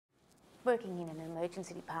Working in an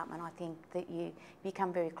emergency department, I think that you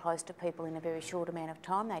become very close to people in a very short amount of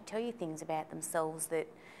time. They tell you things about themselves that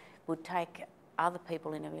would take other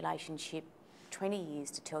people in a relationship 20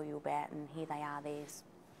 years to tell you about, and here they are, they're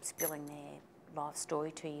spilling their life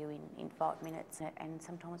story to you in 5 minutes. And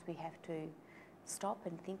sometimes we have to stop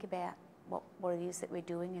and think about what it is that we're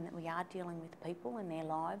doing, and that we are dealing with people and their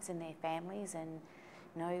lives and their families, and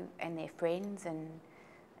and their friends,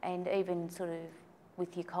 and even sort of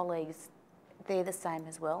with your colleagues, they're the same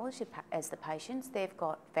as well as the patients. They've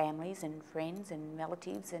got families and friends and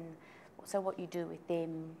relatives, and so what you do with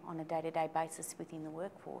them on a day-to-day basis within the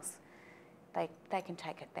workforce, they can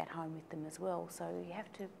take that home with them as well. So you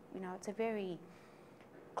have to, it's a very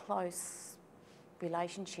close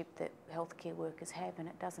relationship that healthcare workers have, and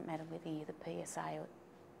it doesn't matter whether you're the PSA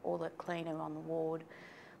or the cleaner on the ward.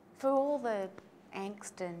 For all the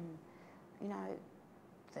angst and,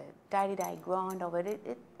 the day-to-day grind of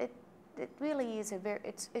it, it really is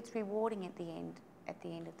it's rewarding at the end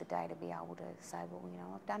of the day to be able to say, well,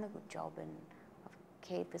 I've done a good job and I've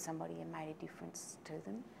cared for somebody and made a difference to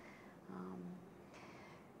them.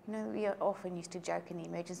 We often used to joke in the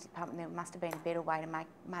emergency department there must have been a better way to make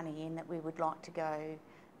money, in that we would like to go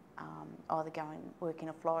either go and work in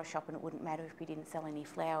a florist shop, and it wouldn't matter if we didn't sell any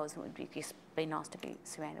flowers. It would just be nice to be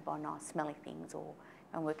surrounded by nice smelly things,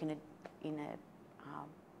 and work in a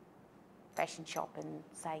fashion shop and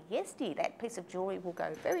say, yes dear, that piece of jewellery will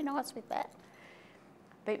go very nice with that.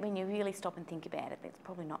 But when you really stop and think about it, it's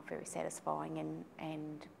probably not very satisfying,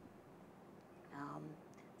 and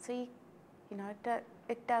so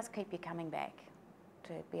it does keep you coming back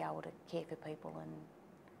to be able to care for people and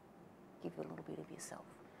give you a little bit of yourself.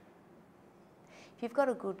 If you've got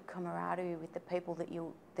a good camaraderie with the people that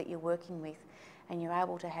you're working with, and you're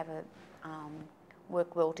able to have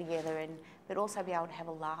work well together, but also be able to have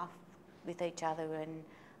a laugh with each other, and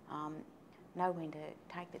know when to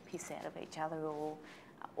take the piss out of each other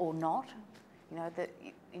or not.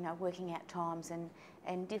 Working out times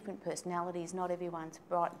and different personalities. Not everyone's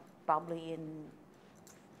bright, bubbly, and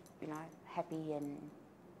happy,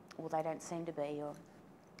 or they don't seem to be.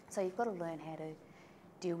 So you've got to learn how to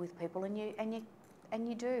deal with people, and you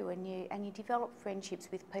develop friendships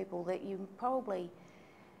with people that you probably,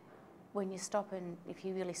 when you stop and if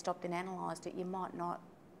you really stopped and analysed it, you might not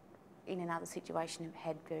in another situation have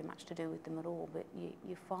had very much to do with them at all, but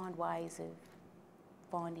you find ways of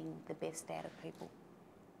finding the best out of people,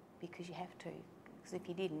 because you have to. Because if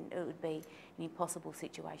you didn't, it would be an impossible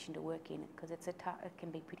situation to work in, because it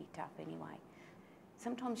can be pretty tough anyway.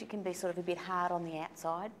 Sometimes you can be sort of a bit hard on the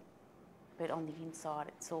outside, but on the inside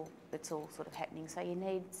it's all sort of happening. So you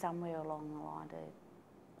need somewhere along the line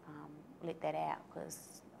to let that out,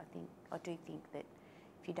 because I do think that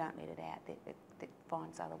if you don't let it out, that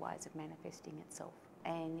finds other ways of manifesting itself.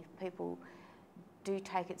 And if people do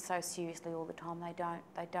take it so seriously all the time,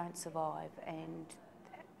 they don't survive, and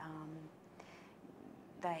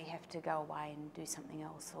they have to go away and do something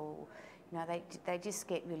else, or they just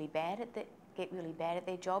get really bad at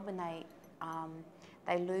their job, and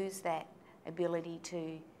they lose that ability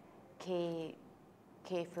to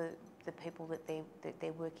care for the people that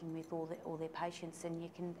they're working with, or their patients, and you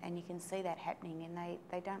can see that happening, and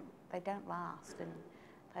they don't last, and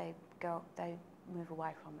they move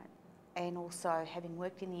away from it. And also, having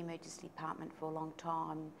worked in the emergency department for a long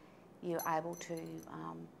time, you're able to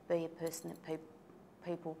be a person that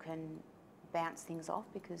people can bounce things off,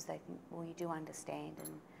 because they think, well, you do understand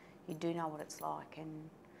and you do know what it's like, and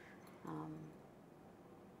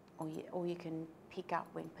or you can pick up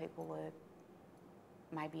when people are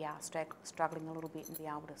maybe struggling a little bit, and be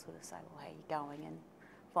able to sort of say, well, how are you going, and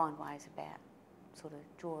find ways about sort of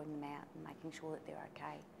drawing them out and making sure that they're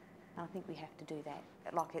okay. And I think we have to do that.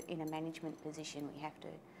 Like in a management position, we have to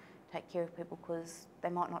take care of people, because they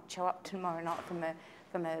might not show up tomorrow night from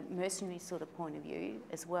a mercenary sort of point of view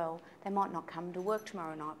as well. They might not come to work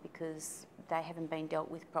tomorrow night because they haven't been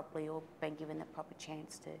dealt with properly, or been given the proper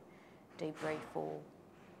chance to debrief or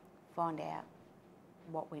find out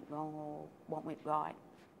what went wrong or what went right.